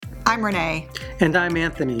I'm Renee. And I'm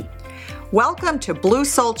Anthony. Welcome to Blue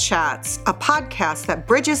Soul Chats, a podcast that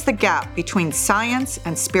bridges the gap between science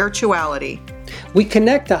and spirituality. We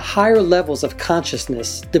connect to higher levels of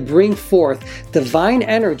consciousness to bring forth divine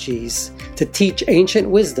energies to teach ancient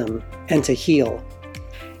wisdom and to heal.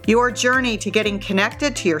 Your journey to getting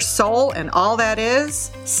connected to your soul and all that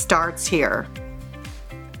is starts here.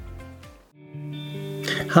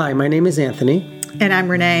 Hi, my name is Anthony. And I'm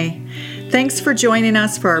Renee. Thanks for joining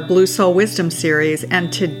us for our Blue Soul Wisdom series.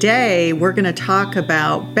 And today we're going to talk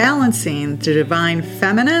about balancing the divine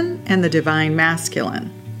feminine and the divine masculine.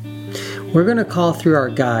 We're going to call through our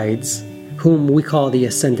guides, whom we call the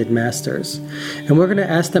Ascended Masters. And we're going to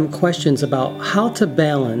ask them questions about how to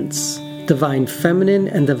balance divine feminine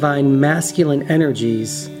and divine masculine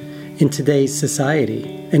energies in today's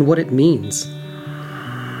society and what it means.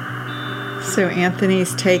 So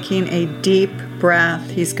Anthony's taking a deep breath.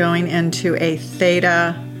 He's going into a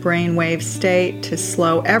theta brainwave state to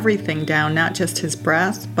slow everything down, not just his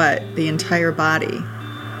breath, but the entire body.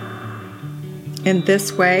 In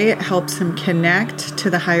this way, it helps him connect to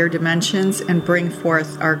the higher dimensions and bring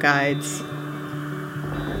forth our guides.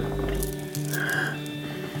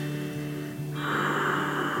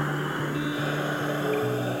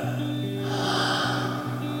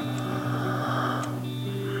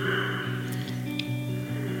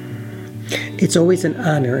 It's always an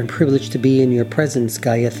honor and privilege to be in your presence,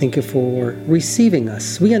 Gaia. Thank you for receiving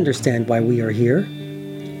us. We understand why we are here.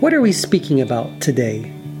 What are we speaking about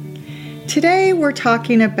today? Today we're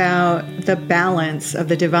talking about the balance of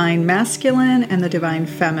the divine masculine and the divine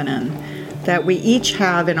feminine that we each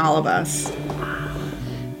have in all of us.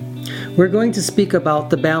 We're going to speak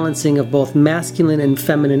about the balancing of both masculine and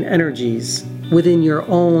feminine energies within your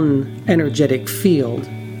own energetic field.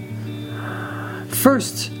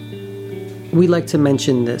 First, we like to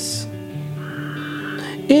mention this.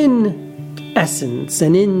 In essence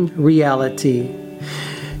and in reality,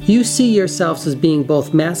 you see yourselves as being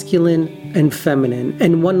both masculine and feminine.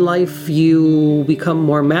 In one life, you become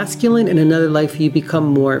more masculine. In another life, you become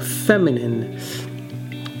more feminine.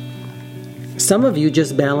 Some of you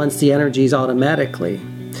just balance the energies automatically.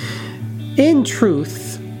 In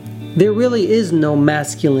truth, there really is no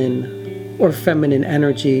masculine or feminine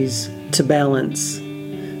energies to balance.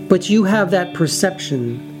 But you have that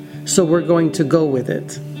perception, so we're going to go with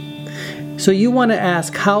it. So you want to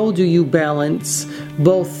ask, how do you balance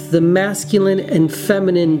both the masculine and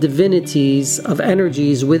feminine divinities of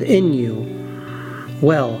energies within you?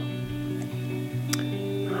 Well,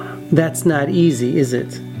 that's not easy, is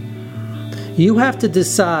it? You have to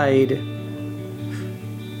decide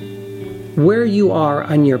where you are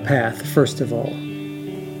on your path, first of all.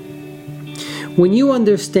 When you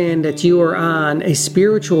understand that you are on a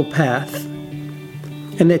spiritual path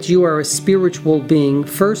and that you are a spiritual being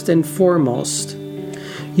first and foremost,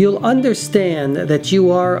 you'll understand that you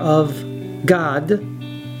are of God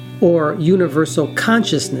or universal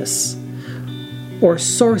consciousness or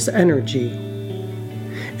source energy.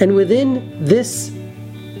 And within this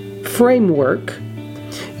framework,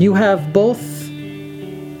 you have both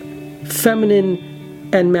feminine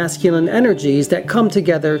and masculine energies that come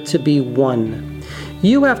together to be one.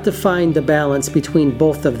 You have to find the balance between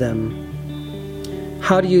both of them.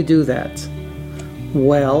 How do you do that?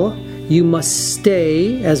 Well, you must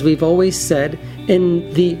stay, as we've always said,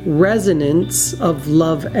 in the resonance of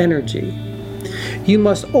love energy. You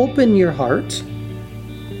must open your heart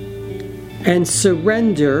and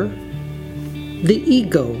surrender the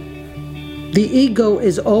ego. The ego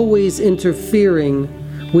is always interfering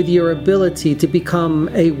with your ability to become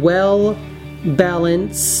a well-balanced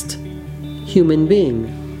human being.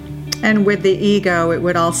 And with the ego, it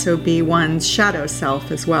would also be one's shadow self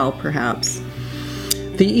as well, perhaps.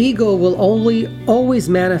 The ego will always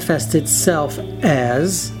manifest itself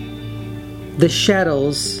as the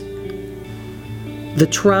shadows, the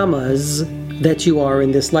traumas that you are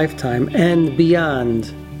in this lifetime and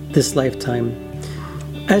beyond this lifetime.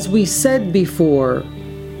 As we said before,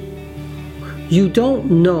 you don't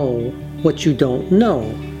know what you don't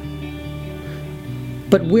know.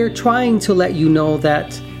 But we're trying to let you know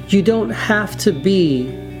that you don't have to be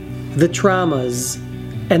the traumas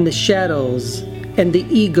and the shadows and the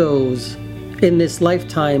egos in this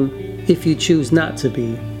lifetime if you choose not to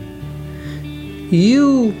be.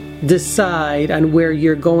 You decide on where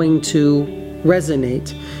you're going to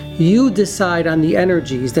resonate. You decide on the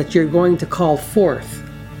energies that you're going to call forth.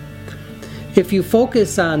 If you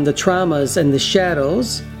focus on the traumas and the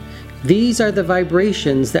shadows, these are the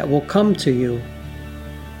vibrations that will come to you.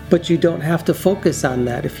 But you don't have to focus on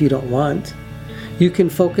that if you don't want. You can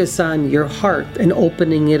focus on your heart and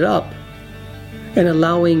opening it up and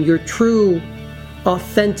allowing your true,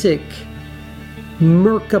 authentic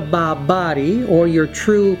Merkaba body, or your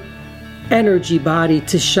true energy body,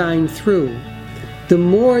 to shine through. The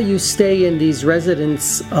more you stay in these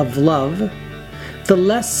residents of love, the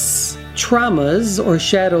less traumas or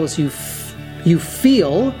shadows you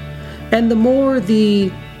feel, and the more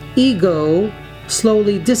the ego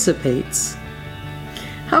slowly dissipates.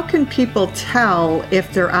 How can people tell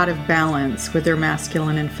if they're out of balance with their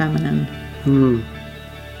masculine and feminine?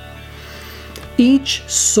 Each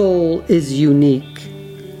soul is unique.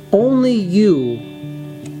 Only you,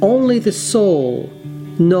 only the soul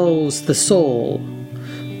knows the soul.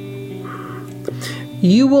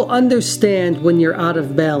 You will understand when you're out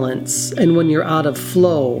of balance and when you're out of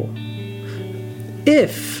flow,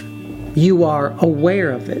 if you are aware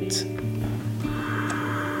of it.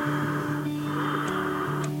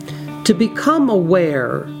 To become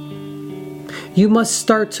aware, you must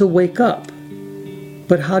start to wake up.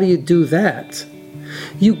 But how do you do that?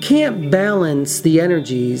 You can't balance the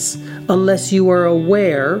energies unless you are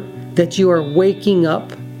aware that you are waking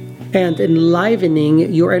up and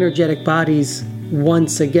enlivening your energetic bodies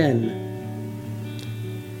once again.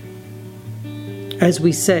 As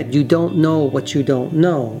we said, you don't know what you don't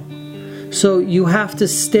know. So you have to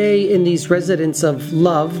stay in these residents of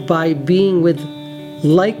love by being with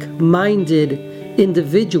like-minded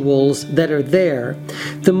individuals that are there.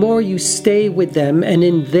 The more you stay with them and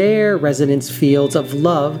in their resonance fields of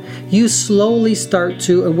love, you slowly start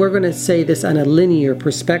to, and we're going to say this on a linear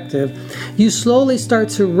perspective, you slowly start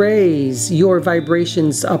to raise your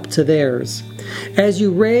vibrations up to theirs. As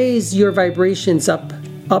you raise your vibrations up,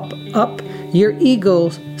 your ego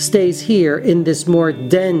stays here in this more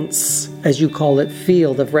dense, as you call it,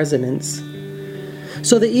 field of resonance.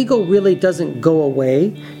 So the ego really doesn't go away.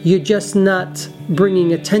 You're just not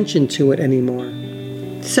bringing attention to it anymore.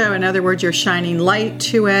 So in other words, you're shining light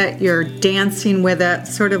to it, you're dancing with it,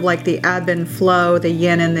 sort of like the ebb and flow, the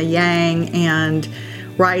yin and the yang, and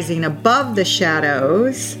rising above the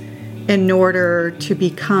shadows in order to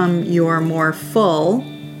become your more full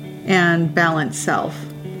and balanced self.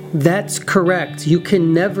 That's correct. You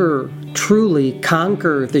can never truly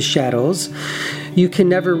conquer the shadows. You can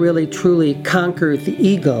never really truly conquer the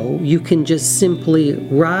ego. You can just simply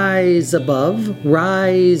rise above,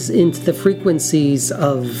 rise into the frequencies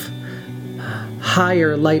of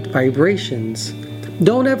higher light vibrations.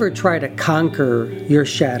 Don't ever try to conquer your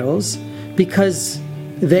shadows, because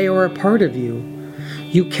they are a part of you.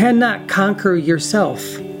 You cannot conquer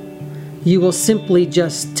yourself. You will simply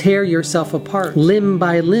just tear yourself apart, limb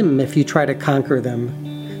by limb, if you try to conquer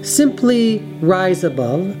them. Simply rise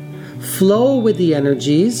above, flow with the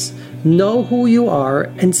energies, know who you are,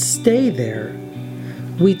 and stay there.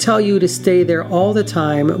 We tell you to stay there all the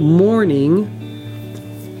time, morning,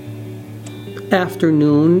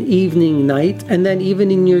 afternoon, evening, night, and then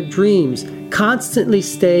even in your dreams. Constantly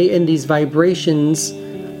stay in these vibrations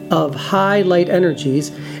of high light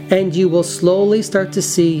energies, and you will slowly start to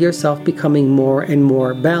see yourself becoming more and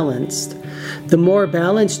more balanced. The more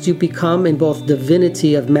balanced you become in both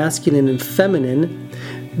divinity of masculine and feminine,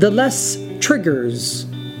 the less triggers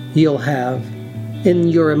you'll have in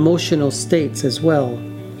your emotional states as well.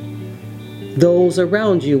 Those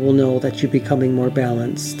around you will know that you're becoming more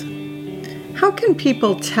balanced. How can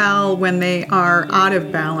people tell when they are out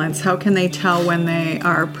of balance? How can they tell when they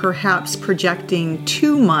are perhaps projecting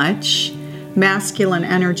too much masculine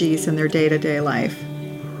energies in their day-to-day life?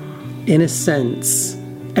 In a sense,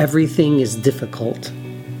 everything is difficult.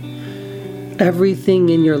 Everything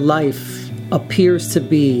in your life appears to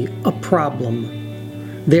be a problem.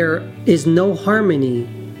 There is no harmony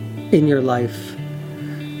in your life.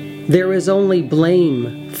 There is only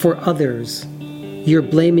blame for others. You're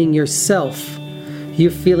blaming yourself.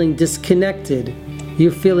 You're feeling disconnected.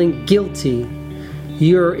 You're feeling guilty.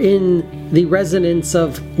 You're in the resonance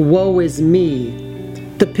of woe is me,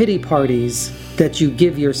 the pity parties that you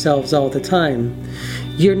give yourselves all the time.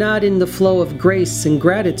 You're not in the flow of grace and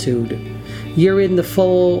gratitude. You're in the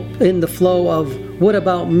flow of, what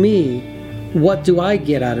about me? What do I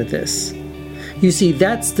get out of this? You see,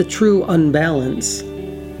 that's the true unbalance.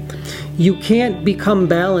 You can't become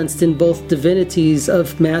balanced in both divinities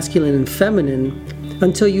of masculine and feminine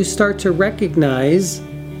until you start to recognize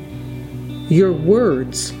your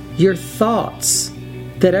words, your thoughts,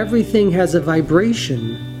 that everything has a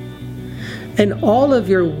vibration. And all of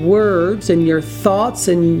your words and your thoughts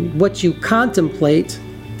and what you contemplate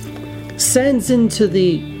sends into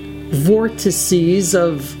the vortices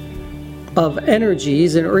of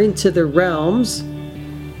energies, or into the realms,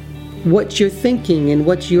 what you're thinking and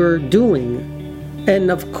what you're doing. And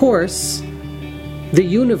of course, the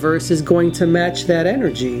universe is going to match that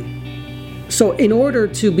energy. So in order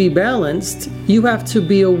to be balanced, you have to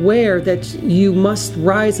be aware that you must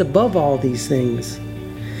rise above all these things.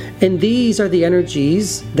 And these are the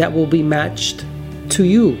energies that will be matched to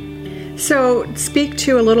you. So speak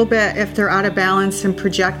to a little bit if they're out of balance and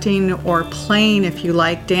projecting or playing, if you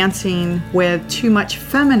like, dancing with too much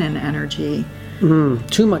feminine energy.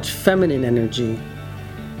 Too much feminine energy.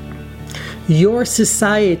 Your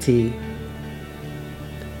society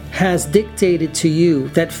has dictated to you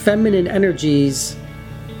that feminine energies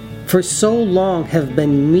for so long have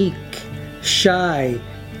been meek, shy,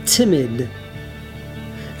 timid,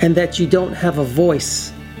 and that you don't have a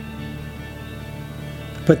voice.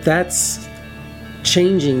 But that's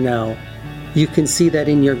changing now. You can see that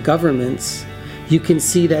in your governments. You can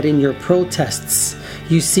see that in your protests.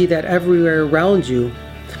 You see that everywhere around you.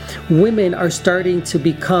 Women are starting to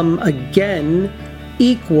become again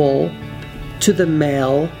equal to the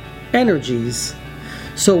male energies.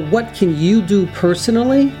 So what can you do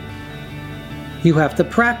personally? You have to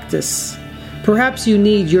practice. Perhaps you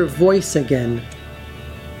need your voice again.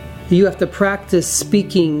 You have to practice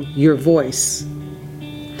speaking your voice.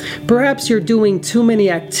 Perhaps you're doing too many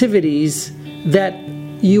activities that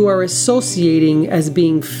you are associating as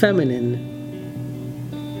being feminine.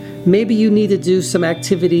 Maybe you need to do some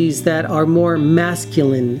activities that are more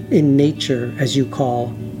masculine in nature, as you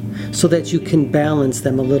call, so that you can balance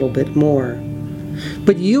them a little bit more.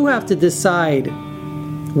 But you have to decide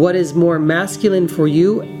what is more masculine for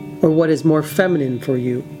you or what is more feminine for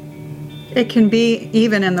you. It can be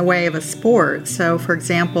even in the way of a sport. So, for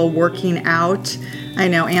example, working out. I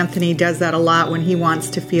know Anthony does that a lot when he wants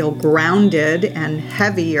to feel grounded and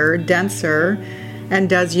heavier, denser, and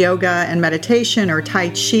does yoga and meditation or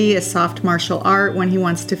Tai Chi, a soft martial art, when he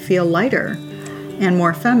wants to feel lighter and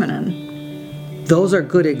more feminine. Those are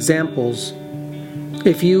good examples.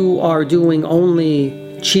 If you are doing only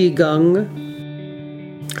Qigong,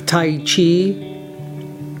 Tai Chi,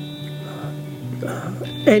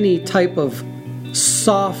 any type of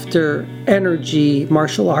softer energy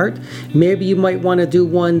martial art, maybe you might want to do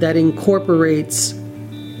one that incorporates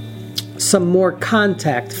some more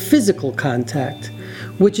contact, physical contact,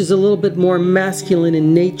 which is a little bit more masculine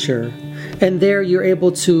in nature. And there you're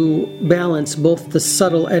able to balance both the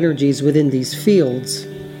subtle energies within these fields.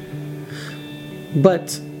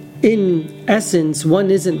 But in essence,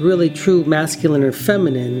 one isn't really true masculine or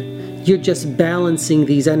feminine. You're just balancing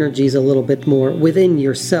these energies a little bit more within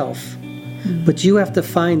yourself. But you have to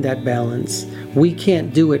find that balance. We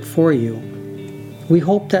can't do it for you. We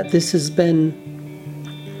hope that this has been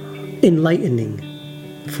enlightening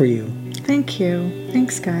for you. Thank you.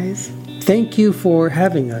 Thanks, guys. Thank you for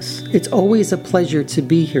having us. It's always a pleasure to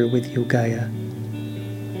be here with you, Gaia.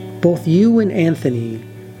 Both you and Anthony,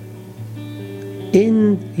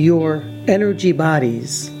 in your energy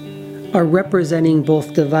bodies, are representing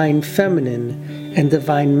both divine feminine and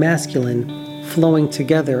divine masculine flowing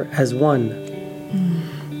together as one.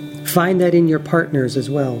 Find that in your partners as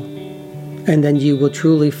well. And then you will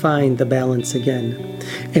truly find the balance again.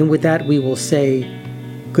 And with that, we will say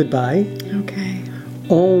goodbye. Okay.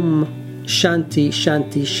 Om Shanti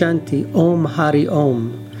Shanti Shanti. Om Hari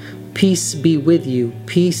Om. Peace be with you.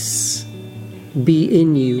 Peace be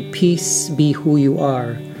in you. Peace be who you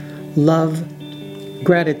are. Love,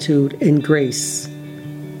 gratitude, and grace.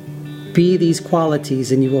 Be these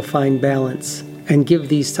qualities and you will find balance, and give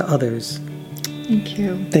these to others. Thank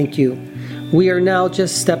you. Thank you. We are now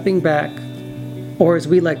just stepping back, or as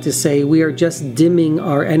we like to say, we are just dimming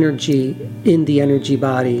our energy in the energy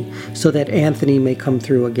body so that Anthony may come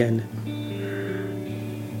through again.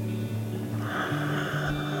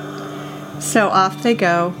 So off they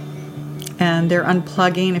go, and they're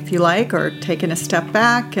unplugging, if you like, or taking a step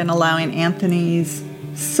back and allowing Anthony's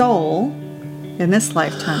soul, in this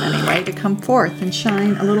lifetime anyway, to come forth and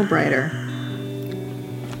shine a little brighter.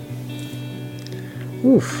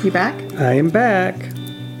 Oof. You back? I am back.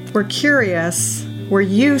 We're curious where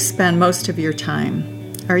you spend most of your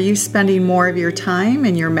time. Are you spending more of your time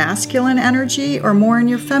in your masculine energy or more in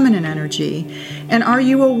your feminine energy? And are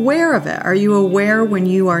you aware of it? Are you aware when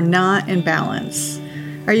you are not in balance?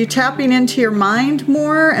 Are you tapping into your mind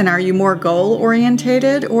more, and are you more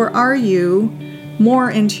goal-orientated, or are you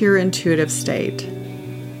more into your intuitive state?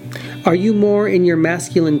 Are you more in your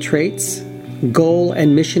masculine traits, goal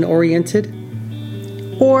and mission oriented?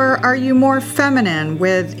 Or are you more feminine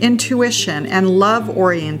with intuition and love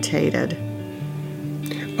orientated?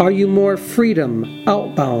 Are you more freedom,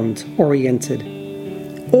 outbound oriented?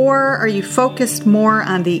 Or are you focused more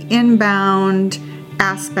on the inbound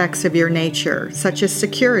aspects of your nature, such as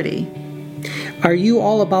security? Are you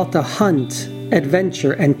all about the hunt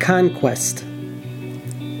adventure, and conquest?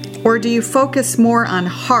 Or do you focus more on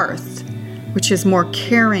hearth, which is more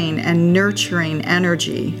caring and nurturing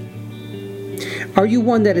energy? Are you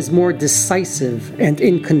one that is more decisive and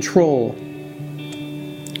in control?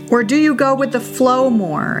 Or do you go with the flow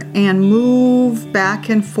more and move back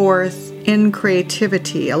and forth in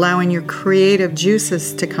creativity, allowing your creative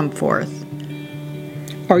juices to come forth?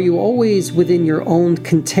 Are you always within your own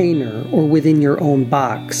container or within your own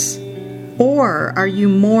box? Or are you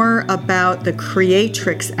more about the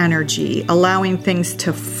creatrix energy, allowing things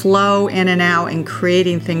to flow in and out and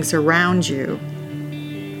creating things around you?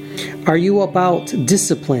 Are you about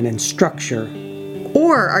discipline and structure?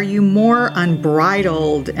 Or are you more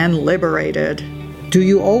unbridled and liberated? Do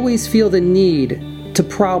you always feel the need to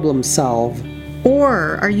problem solve?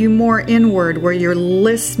 Or are you more inward, where you're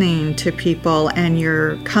listening to people and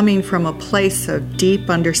you're coming from a place of deep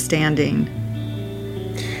understanding?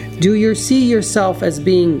 Do you see yourself as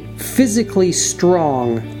being physically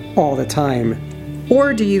strong all the time?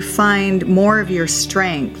 Or do you find more of your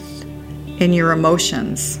strength in your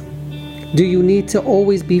emotions? Do you need to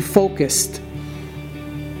always be focused?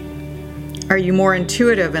 Are you more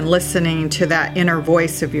intuitive and listening to that inner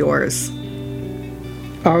voice of yours?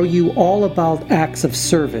 Are you all about acts of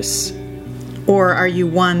service? Or are you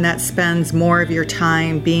one that spends more of your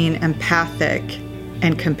time being empathic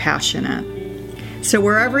and compassionate? So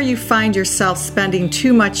wherever you find yourself spending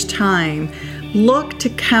too much time, look to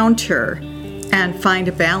counter and find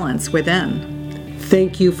a balance within.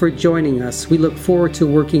 Thank you for joining us. We look forward to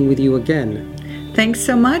working with you again. Thanks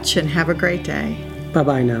so much and have a great day.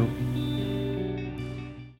 Bye-bye now.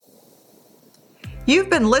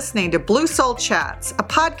 You've been listening to Blue Soul Chats, a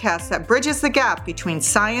podcast that bridges the gap between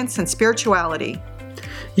science and spirituality.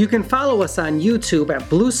 You can follow us on YouTube at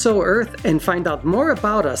Blue Soul Earth and find out more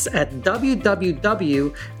about us at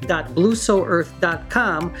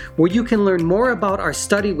www.bluesoulearth.com, where you can learn more about our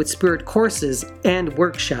Study with Spirit courses and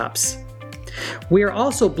workshops. We are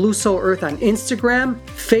also Blue Soul Earth on Instagram,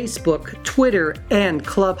 Facebook, Twitter, and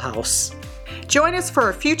Clubhouse. Join us for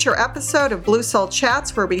a future episode of Blue Soul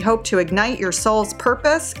Chats, where we hope to ignite your soul's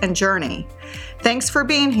purpose and journey. Thanks for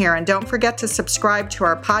being here, and don't forget to subscribe to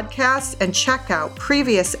our podcast and check out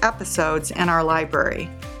previous episodes in our library.